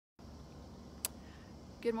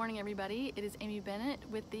Good morning, everybody. It is Amy Bennett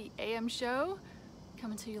with the AM show,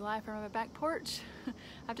 coming to you live from my back porch. I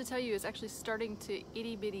have to tell you, it's actually starting to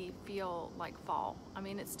itty bitty feel like fall. I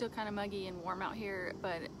mean, it's still kind of muggy and warm out here,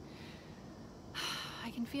 but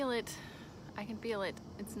I can feel it. I can feel it.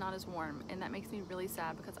 It's not as warm, and that makes me really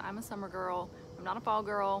sad because I'm a summer girl. I'm not a fall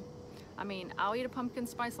girl. I mean, I'll eat a pumpkin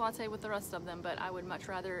spice latte with the rest of them, but I would much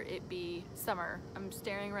rather it be summer. I'm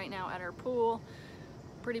staring right now at our pool,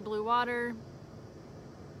 pretty blue water.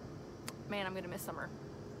 Man, I'm gonna miss summer.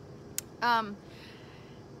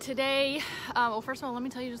 Today, well, first of all, let me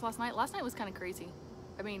tell you just last night was kind of crazy.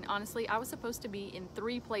 I mean, honestly, I was supposed to be in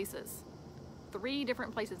 3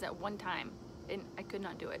 different places at one time, and I could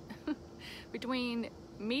not do it. Between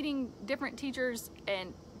meeting different teachers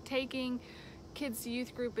and taking kids to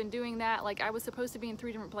youth group and doing that, like, I was supposed to be in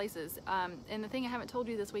 3 different places. And the thing I haven't told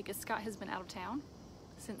you this week is Scott has been out of town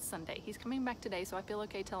since Sunday. He's coming back today, so I feel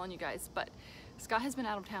okay telling you guys, but Scott has been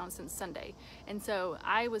out of town since Sunday, and so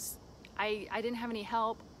I didn't have any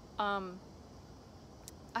help. I've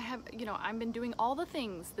been doing all the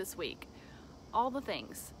things this week, all the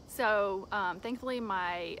things. So thankfully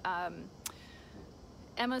my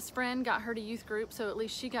Emma's friend got her to youth group, so at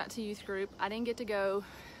least she got to youth group. I didn't get to go.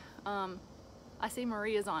 I see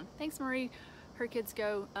Maria's on. Thanks, Marie. Her kids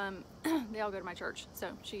go, they all go to my church,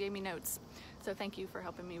 so she gave me notes. So thank you for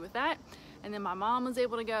helping me with that. And then my mom was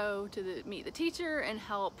able to go to meet the teacher and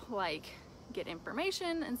help, like, get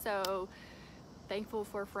information. And so thankful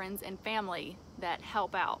for friends and family that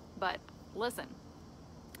help out. But listen,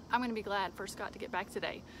 I'm gonna be glad for Scott to get back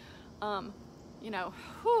today.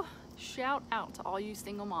 Shout out to all you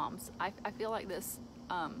single moms. I feel like this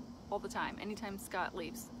all the time. Anytime Scott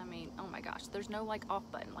leaves, I mean, oh my gosh, there's no like off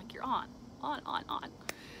button, like you're on.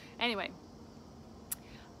 Anyway,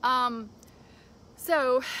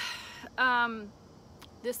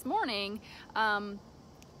 this morning,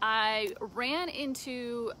 I ran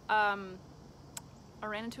into a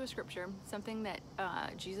scripture, something that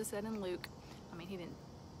Jesus said in Luke. I mean, he didn't,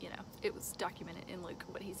 it was documented in Luke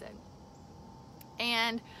what he said.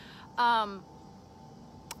 And I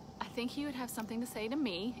think he would have something to say to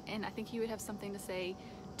me, and I think he would have something to say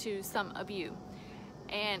to some of you.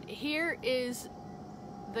 And here is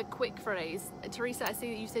the quick phrase. Teresa, I see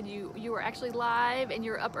that you said you were actually live and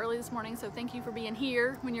you're up early this morning, so thank you for being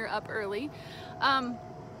here when you're up early.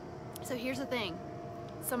 So here's the thing.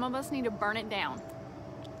 Some of us need to burn it down.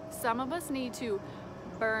 Some of us need to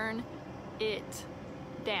burn it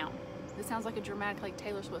down. This sounds like a dramatic, like,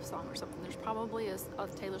 Taylor Swift song or something. There's probably a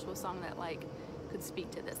Taylor Swift song that, like, could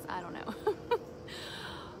speak to this. I don't know.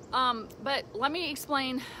 But let me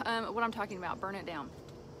explain what I'm talking about. Burn it down.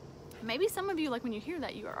 Maybe some of you, like, when you hear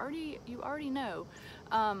that, you already know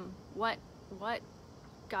what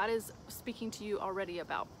God is speaking to you already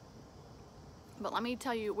about. But let me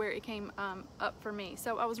tell you where it came up for me.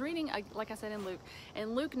 So I was reading, like I said,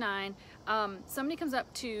 in Luke 9, somebody comes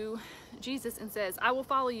up to Jesus and says, "I will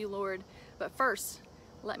follow you, Lord, but first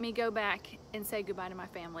let me go back and say goodbye to my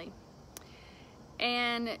family."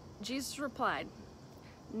 And Jesus replied,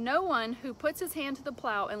 "No one who puts his hand to the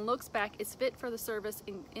plow and looks back is fit for the service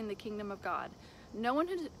in the kingdom of God. No one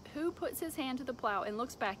who puts his hand to the plow and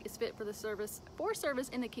looks back is fit for the service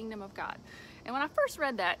in the kingdom of God." And when I first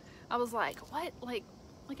read that, I was like, what? Like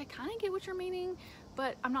I kind of get what you're meaning,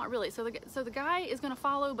 but I'm not really. So the guy is gonna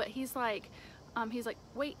follow, but he's like,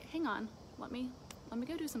 wait, hang on, let me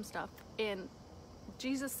go do some stuff. And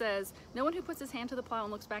Jesus says, "No one who puts his hand to the plow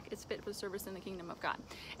and looks back is fit for the service in the kingdom of God."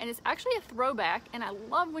 And it's actually a throwback, and I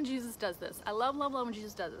love when Jesus does this. I love when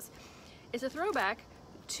Jesus does this. It's a throwback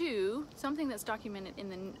to something that's documented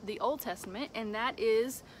in the Old Testament, and that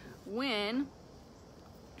is when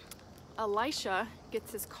Elisha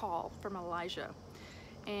gets his call from Elijah.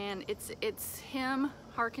 And it's him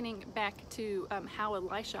hearkening back to how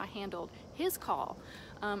Elisha handled his call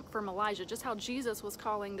from Elijah, just how Jesus was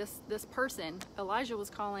calling this person. Elijah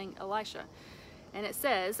was calling Elisha. And it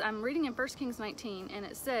says, I'm reading in 1 Kings 19, and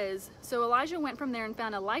it says, "So Elijah went from there and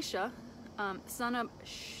found Elisha, son of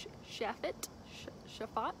Shaphat,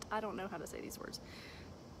 I don't know how to say these words.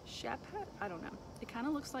 Shaphat? I don't know. It kind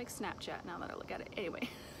of looks like Snapchat now that I look at it. Anyway.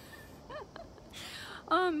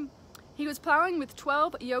 He was plowing with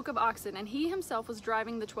 12 yoke of oxen, and he himself was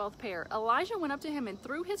driving the 12th pair. Elijah went up to him and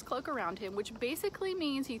threw his cloak around him," which basically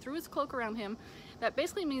means he threw his cloak around him. That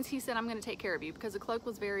basically means he said, "I'm going to take care of you," because the cloak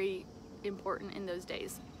was very important in those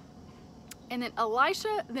days. And then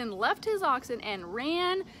Elisha then left his oxen and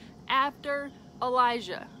ran after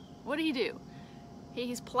Elijah. What did he do?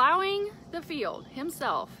 He's plowing the field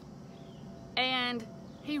himself, and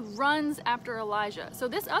he runs after Elijah. So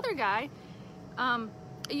this other guy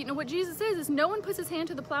you know, what Jesus says is no one puts his hand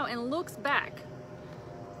to the plow and looks back.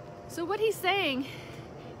 So what he's saying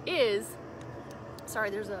is, sorry,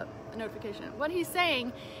 there's a notification. What he's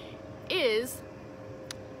saying is,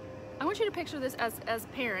 I want you to picture this as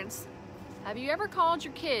parents. Have you ever called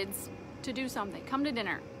your kids to do something? Come to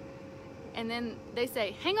dinner. And then they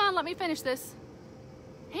say, hang on, let me finish this.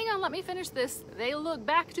 Hang on, let me finish this. They look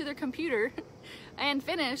back to their computer and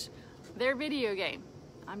finish their video game.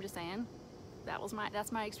 I'm just saying,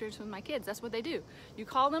 that's my experience with my kids. That's what they do. You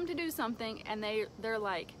call them to do something and they're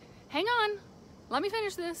like, hang on, let me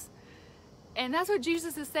finish this. And that's what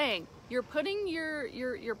Jesus is saying. You're plowing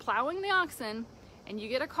the oxen and you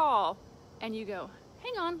get a call and you go,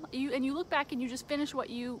 hang on, and you look back and you just finish what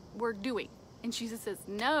you were doing. And Jesus says,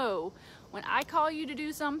 no, when I call you to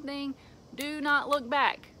do something, do not look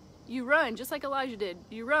back. You run, just like Elijah did.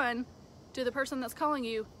 You run to the person that's calling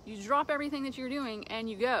you, you drop everything that you're doing, and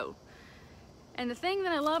you go. And the thing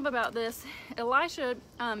that I love about this, Elisha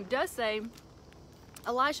does say,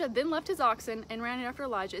 Elisha then left his oxen and ran after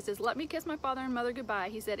Elijah. It says, let me kiss my father and mother goodbye,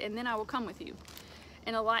 he said, and then I will come with you.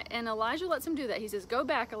 And Elijah lets him do that. He says, go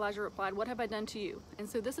back, Elijah replied, what have I done to you? And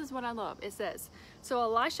so this is what I love. It says, so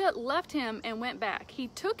Elisha left him and went back. He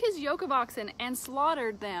took his yoke of oxen and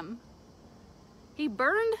slaughtered them. He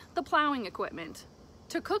burned the plowing equipment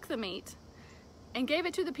to cook the meat and gave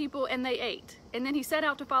it to the people, and they ate. And then he set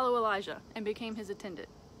out to follow Elijah and became his attendant.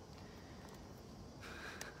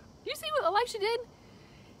 You see what Elisha did?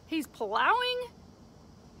 He's plowing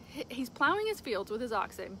his fields with his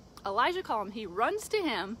oxen. Elijah called him. He runs to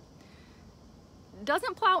him,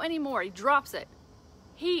 doesn't plow anymore. He drops it.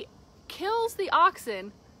 He kills the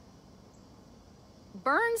oxen,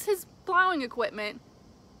 burns his plowing equipment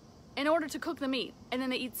in order to cook the meat, and then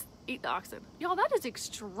they eat the oxen. Y'all, that is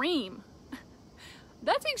extreme.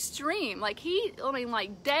 That's extreme. Like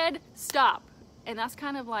dead stop. And that's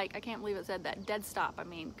kind of like, I can't believe it said that, dead stop. I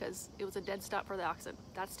mean, because it was a dead stop for the oxen.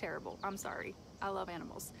 That's terrible. I'm sorry. I love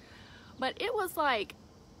animals. But it was like,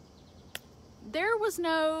 there was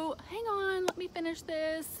no, hang on, let me finish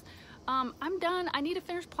this. I'm done. I need to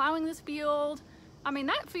finish plowing this field. I mean,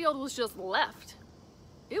 that field was just left.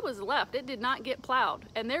 It was left. It did not get plowed.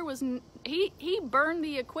 And there was, he burned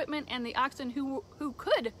the equipment and the oxen who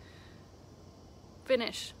could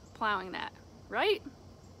finish plowing that, right?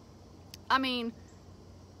 I mean,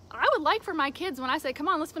 I would like for my kids, when I say, come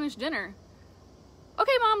on, let's finish dinner.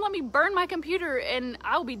 Okay, Mom, let me burn my computer and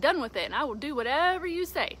I'll be done with it and I will do whatever you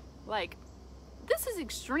say. Like, this is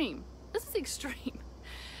extreme. This is extreme.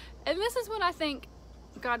 And this is what I think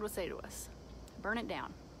God would say to us. Burn it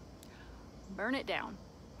down. Burn it down.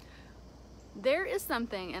 There is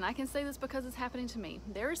something, and I can say this because it's happening to me,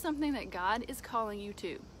 there is something that God is calling you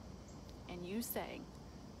to, and you saying,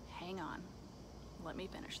 hang on, let me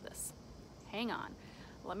finish this. Hang on,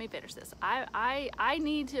 let me finish this. I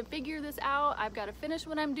need to figure this out. I've got to finish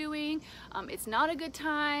what I'm doing. It's not a good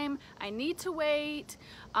time. I need to wait.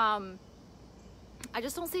 I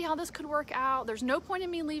just don't see how this could work out. There's no point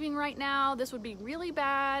in me leaving right now. This would be really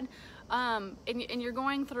bad. And you're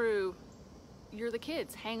going through, you're the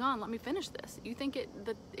kids. Hang on, let me finish this. You think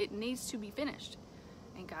it needs to be finished.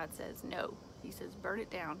 And God says, no. He says, burn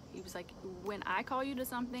it down. He was like, when I call you to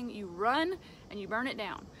something, you run and you burn it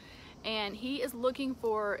down. And he is looking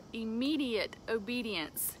for immediate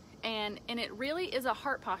obedience. And it really is a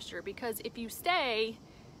heart posture, because if you stay,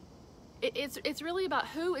 it's really about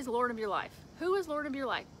who is Lord of your life. Who is Lord of your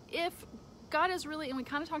life? If God is really, and we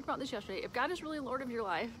kind of talked about this yesterday, if God is really Lord of your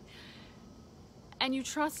life and you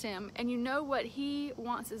trust him and you know what he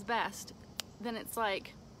wants is best, then it's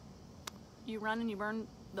like you run and you burn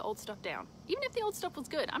the old stuff down. Even if the old stuff was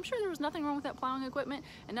good. I'm sure there was nothing wrong with that plowing equipment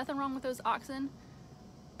and nothing wrong with those oxen,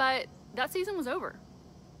 but that season was over.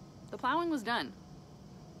 The plowing was done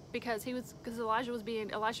because Elisha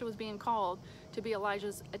was being called to be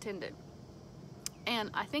Elijah's attendant.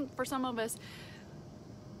 And I think for some of us,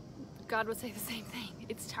 God would say the same thing.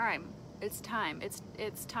 It's time. It's time.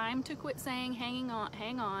 It's time to quit saying, hang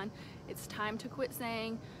on. It's time to quit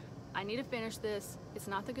saying, I need to finish this. It's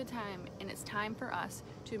not the good time. And it's time for us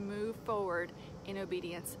to move forward in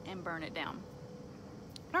obedience and burn it down.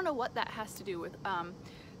 I don't know what that has to do with,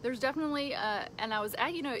 there's definitely, and I was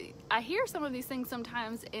at, I hear some of these things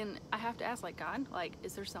sometimes and I have to ask, like, God, like,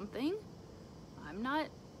 is there something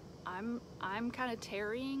I'm kind of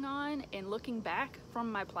tarrying on and looking back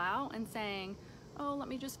from my plow and saying, oh, let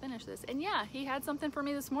me just finish this. And yeah, he had something for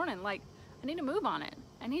me this morning. Like, I need to move on it.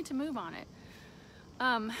 I need to move on it.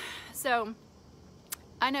 So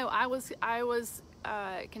I know I was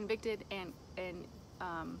convicted and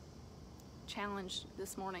challenged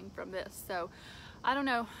this morning from this. So I don't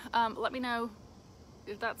know. Let me know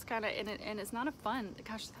that's kind of, and it's not a fun,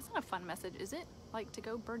 gosh, that's not a fun message, is it? Like to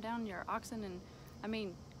go burn down your oxen and, I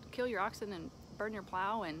mean, kill your oxen and burn your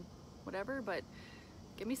plow and whatever, but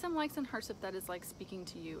give me some likes and hearts if that is like speaking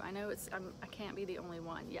to you. I know I can't be the only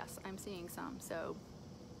one. Yes, I'm seeing some, so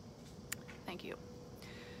thank you.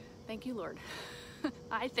 Thank you, Lord.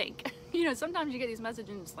 I think, you know, sometimes you get these messages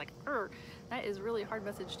and it's like, that is really a hard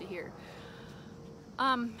message to hear.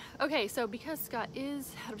 Okay, so because Scott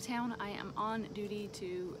is out of town, I am on duty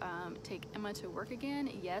to take Emma to work again.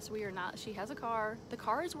 Yes, we are not, she has a car. The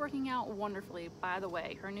car is working out wonderfully, by the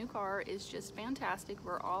way. Her new car is just fantastic.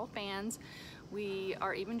 We're all fans. We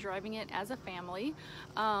are even driving it as a family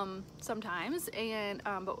sometimes, and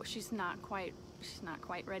but she's not quite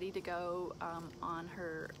ready to go on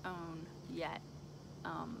her own yet.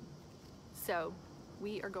 So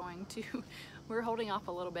we are going to, we're holding off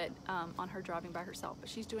a little bit on her driving by herself, but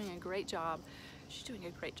she's doing a great job. She's doing a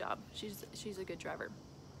great job. She's a good driver.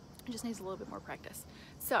 Just needs a little bit more practice.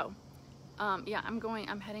 So yeah,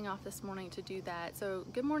 I'm heading off this morning to do that. So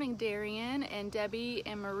good morning, Darian and Debbie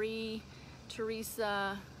and Marie,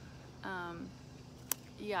 Teresa.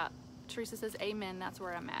 Yeah, Teresa says amen, that's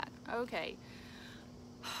where I'm at. Okay,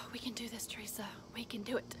 we can do this, Teresa. We can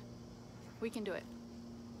do it. We can do it.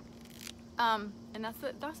 And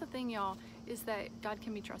that's the thing, y'all, is that God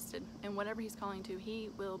can be trusted, and whatever he's calling to, he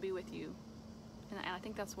will be with you. And I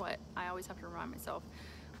think that's what I always have to remind myself.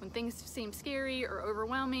 When things seem scary or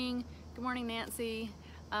overwhelming, good morning, Nancy,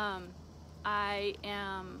 I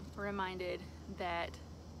am reminded that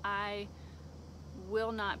I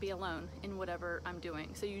will not be alone in whatever I'm doing.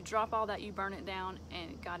 So you drop all that, you burn it down,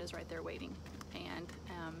 and God is right there waiting, and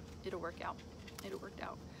it'll work out. It'll work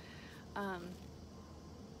out.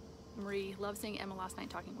 Marie loved seeing Emma last night,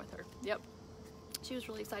 talking with her. Yep, she was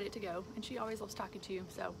really excited to go, and she always loves talking to you.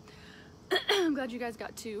 So I'm glad you guys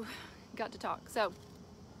got to talk. So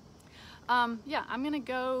yeah, I'm gonna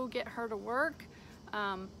go get her to work.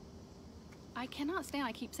 I cannot stand,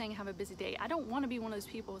 I keep saying have a busy day. I don't want to be one of those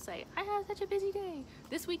people who say I have such a busy day.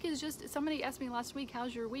 This week is just, somebody asked me last week,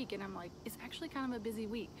 how's your week? And I'm like, it's actually kind of a busy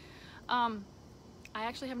week. I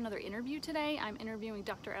actually have another interview today. I'm interviewing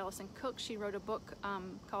Dr. Allison Cook. She wrote a book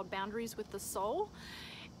called Boundaries with the Soul,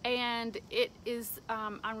 and it is,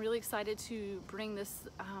 I'm really excited to bring this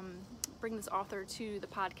author to the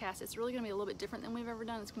podcast. It's really going to be a little bit different than we've ever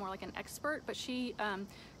done. It's more like an expert, but she, I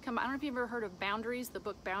don't know if you've ever heard of Boundaries, the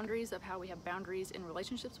book Boundaries, of how we have boundaries in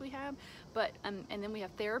relationships we have, but, and then we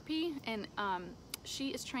have therapy, and she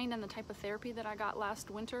is trained in the type of therapy that I got last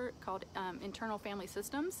winter called internal family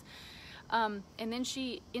systems. And then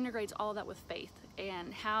she integrates all of that with faith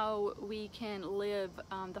and how we can live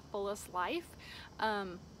the fullest life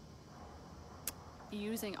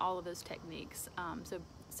using all of those techniques.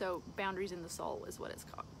 So Boundaries in the Soul is what it's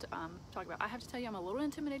called. Talk about. I have to tell you, I'm a little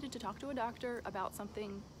intimidated to talk to a doctor about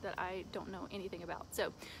something that I don't know anything about.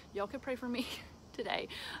 So y'all could pray for me today.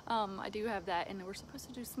 I do have that, and we're supposed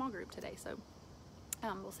to do small group today, so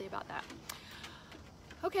we'll see about that.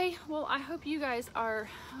 Okay, well, I hope you guys are,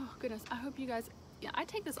 oh goodness, I hope you guys, yeah, I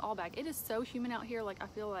take this all back. It is so humid out here, like I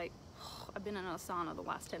feel like I've been in a sauna the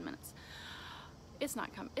last 10 minutes. It's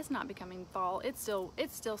not becoming fall. It's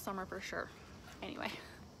still summer for sure. Anyway,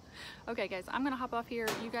 okay guys, I'm gonna hop off here.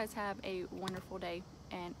 You guys have a wonderful day,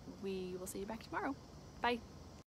 and we will see you back tomorrow. Bye.